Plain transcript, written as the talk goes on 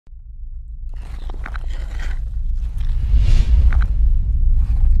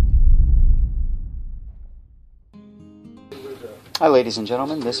Hi ladies and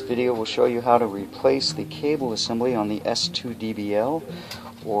gentlemen, this video will show you how to replace the cable assembly on the s2dbl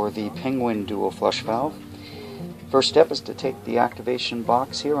or the Penguin dual flush valve. First step is to take the activation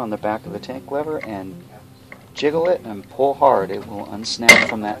box here on the back of the tank lever and jiggle it and pull hard. It will unsnap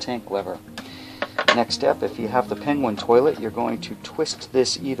from that tank lever. Next step, if you have the Penguin toilet, you're going to twist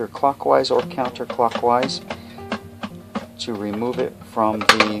this either clockwise or counterclockwise to remove it from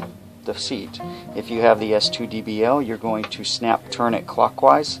the seat. If you have the s2dbl, you're going to turn it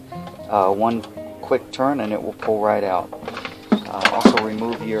clockwise, one quick turn, and it will pull right out. Also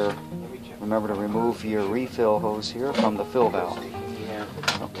remember to remove your refill hose here from the fill valve.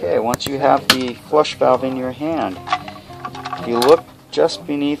 Okay, once you have the flush valve in your hand, if you look just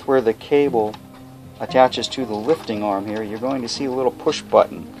beneath where the cable attaches to the lifting arm here, you're going to see a little push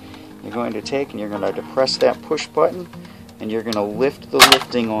button. You're going to take and you're going to depress that push button, and you're going to lift the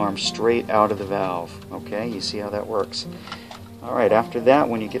lifting arm straight out of the valve. Okay, you see how that works. Alright, after that,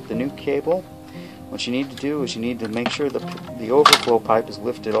 when you get the new cable, what you need to do is you need to make sure the overflow pipe is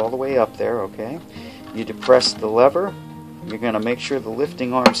lifted all the way up there. Okay, you depress the lever. You're going to make sure the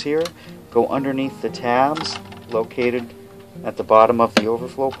lifting arms here go underneath the tabs located at the bottom of the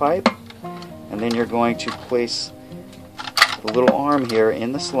overflow pipe, and then you're going to place the little arm here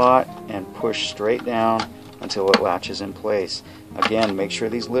in the slot and push straight down until it latches in place. Again, make sure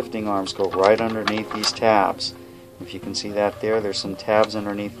these lifting arms go right underneath these tabs. If you can see that there's some tabs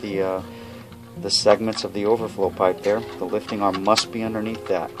underneath the segments of the overflow pipe there. The lifting arm must be underneath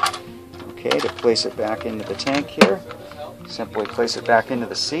that. Okay, to place it back into the tank here, simply place it back into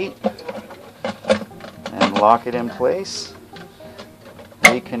the seat and lock it in place.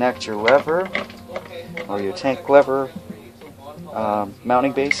 Reconnect your lever or your tank lever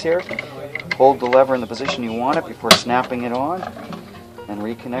mounting base here. Hold the lever in the position you want it before snapping it on, and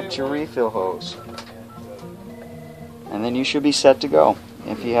reconnect your refill hose. And then you should be set to go.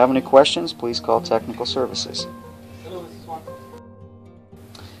 If you have any questions, please call technical services.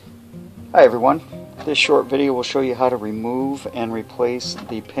 Hi everyone. This short video will show you how to remove and replace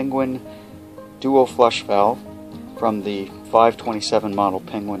the Penguin dual flush valve from the 527 model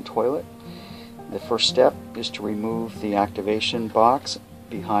Penguin toilet. The first step is to remove the activation box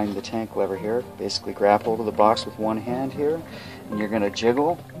behind the tank lever here. Basically grab hold of the box with one hand here, and you're going to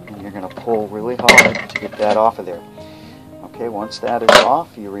jiggle and you're going to pull really hard to get that off of there. Okay, once that is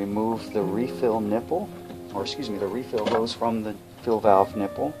off, you remove the refill nipple, or excuse me, the refill hose from the fill valve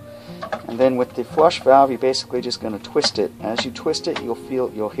nipple. And then with the flush valve, you're basically just going to twist it. As you twist it,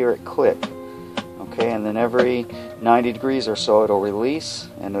 you'll hear it click. Okay, and then every 90 degrees or so it'll release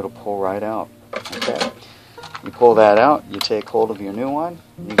and it'll pull right out. Okay. You pull that out, you take hold of your new one,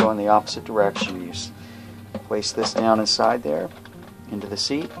 you go in the opposite direction. You place this down inside there into the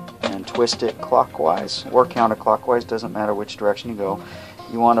seat and twist it clockwise or counterclockwise, doesn't matter which direction you go.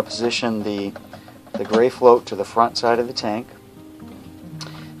 You want to position the gray float to the front side of the tank.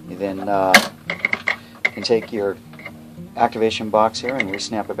 You then can take your activation box here and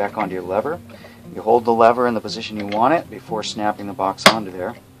re-snap it back onto your lever. You hold the lever in the position you want it before snapping the box onto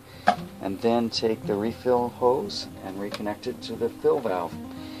there. And then take the refill hose and reconnect it to the fill valve.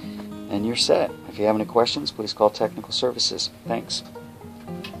 And you're set. If you have any questions, please call technical services. Thanks.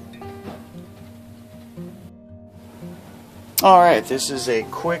 Alright, this is a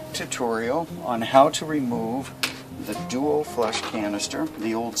quick tutorial on how to remove the dual flush canister,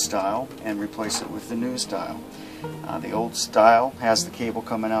 the old style, and replace it with the new style. The old style has the cable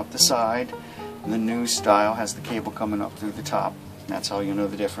coming out the side. The new style has the cable coming up through the top. That's how you know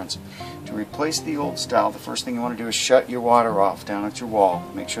the difference. To replace the old style, the first thing you want to do is shut your water off down at your wall.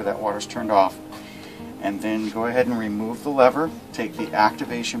 Make sure that water's turned off. And then go ahead and remove the lever. Take the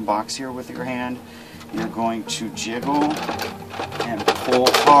activation box here with your hand. You're going to jiggle and pull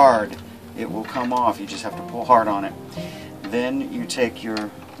hard. It will come off. You just have to pull hard on it. Then you take your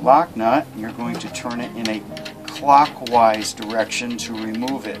lock nut. You're going to turn it in a clockwise direction to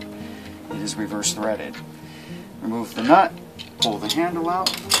remove it. It is reverse threaded. Remove the nut. Pull the handle out,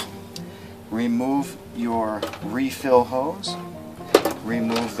 remove your refill hose,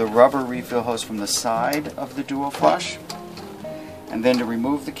 remove the rubber refill hose from the side of the dual flush, and then to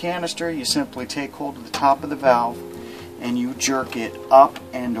remove the canister, you simply take hold of the top of the valve and you jerk it up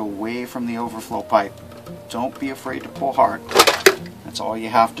and away from the overflow pipe. Don't be afraid to pull hard. That's all you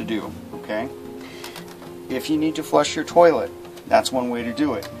have to do, okay? If you need to flush your toilet, that's one way to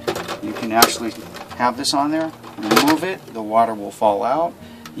do it. You can actually have this on there, remove it, the water will fall out,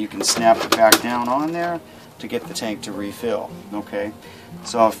 you can snap it back down on there to get the tank to refill. Okay,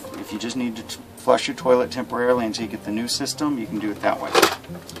 so if you just need to flush your toilet temporarily until you get the new system, you can do it that way.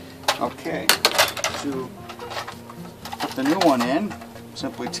 Okay, to put the new one in,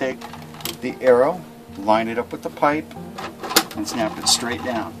 simply take the arrow, line it up with the pipe, and snap it straight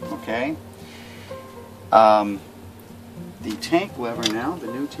down. Okay. The tank lever now, the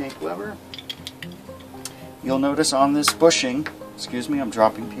new tank lever, you'll notice on this bushing, excuse me, I'm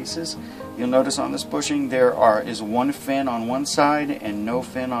dropping pieces. You'll notice on this bushing there is one fin on one side and no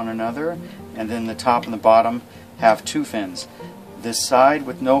fin on another, and then the top and the bottom have two fins. This side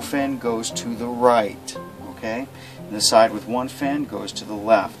with no fin goes to the right, okay? And the side with one fin goes to the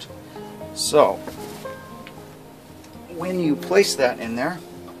left. So, when you place that in there,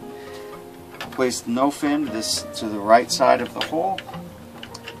 place no fin to the right side of the hole.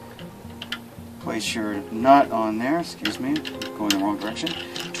 Place your nut on there, excuse me, going the wrong direction.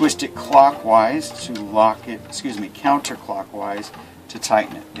 Twist it clockwise to lock it, excuse me, counterclockwise to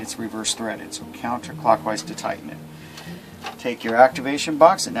tighten it. It's reverse threaded, so counterclockwise to tighten it. Take your activation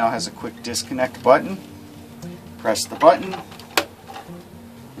box, it now has a quick disconnect button. Press the button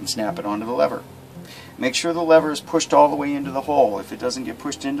and snap it onto the lever. Make sure the lever is pushed all the way into the hole. If it doesn't get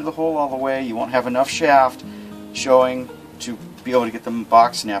pushed into the hole all the way, you won't have enough shaft showing to be able to get the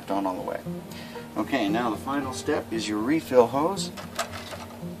box snapped on all the way. Okay, now the final step is your refill hose.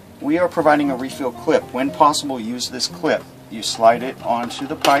 We are providing a refill clip. When possible, use this clip. You slide it onto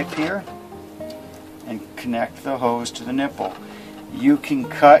the pipe here and connect the hose to the nipple. You can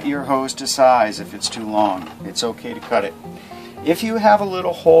cut your hose to size if it's too long. It's okay to cut it. If you have a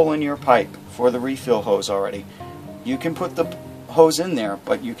little hole in your pipe for the refill hose already, you can put the hose in there,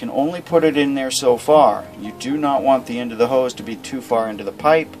 but you can only put it in there so far. You do not want the end of the hose to be too far into the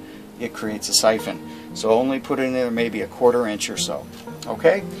pipe. It creates a siphon. So only put it in there maybe a 1/4 inch or so.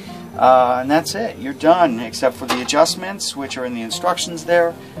 Okay? And that's it. You're done, except for the adjustments, which are in the instructions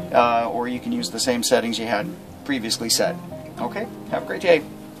there, or you can use the same settings you had previously set. Okay? Have a great day.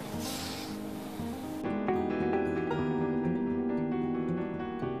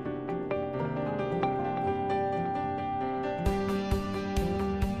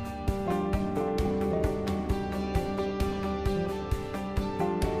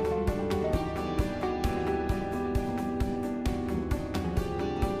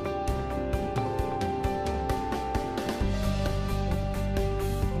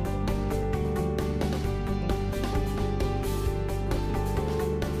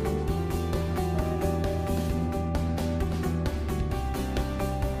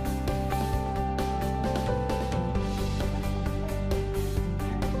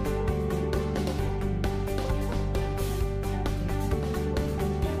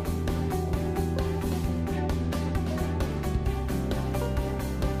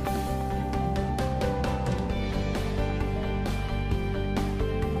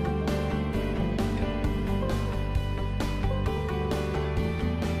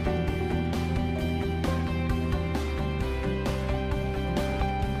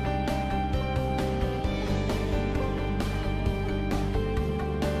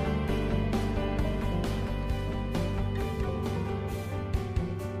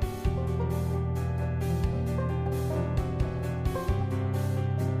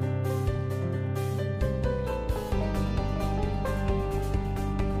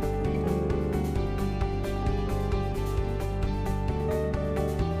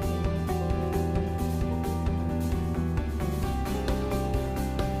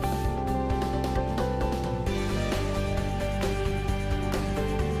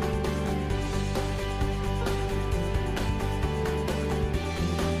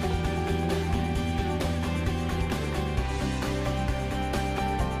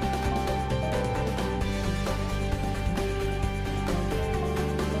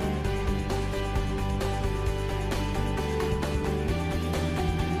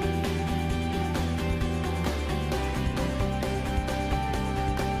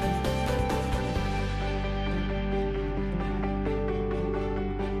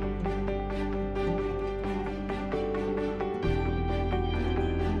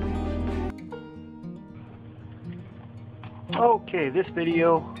 Okay, this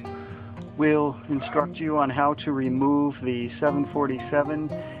video will instruct you on how to remove the 747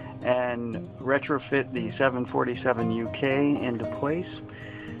 and retrofit the 747 UK into place.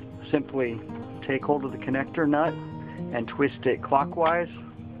 Simply take hold of the connector nut and twist it clockwise,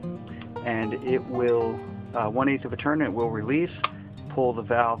 and it will 1/8 of a turn, it will release. Pull the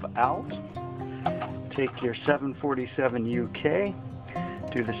valve out. Take your 747 UK,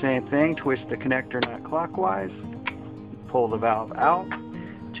 do the same thing, twist the connector nut clockwise, pull the valve out,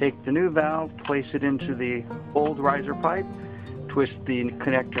 take the new valve, place it into the old riser pipe, twist the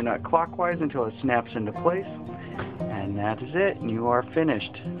connector nut clockwise until it snaps into place, and that is it, and you are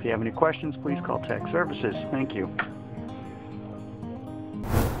finished. If you have any questions, please call Tech Services. Thank you.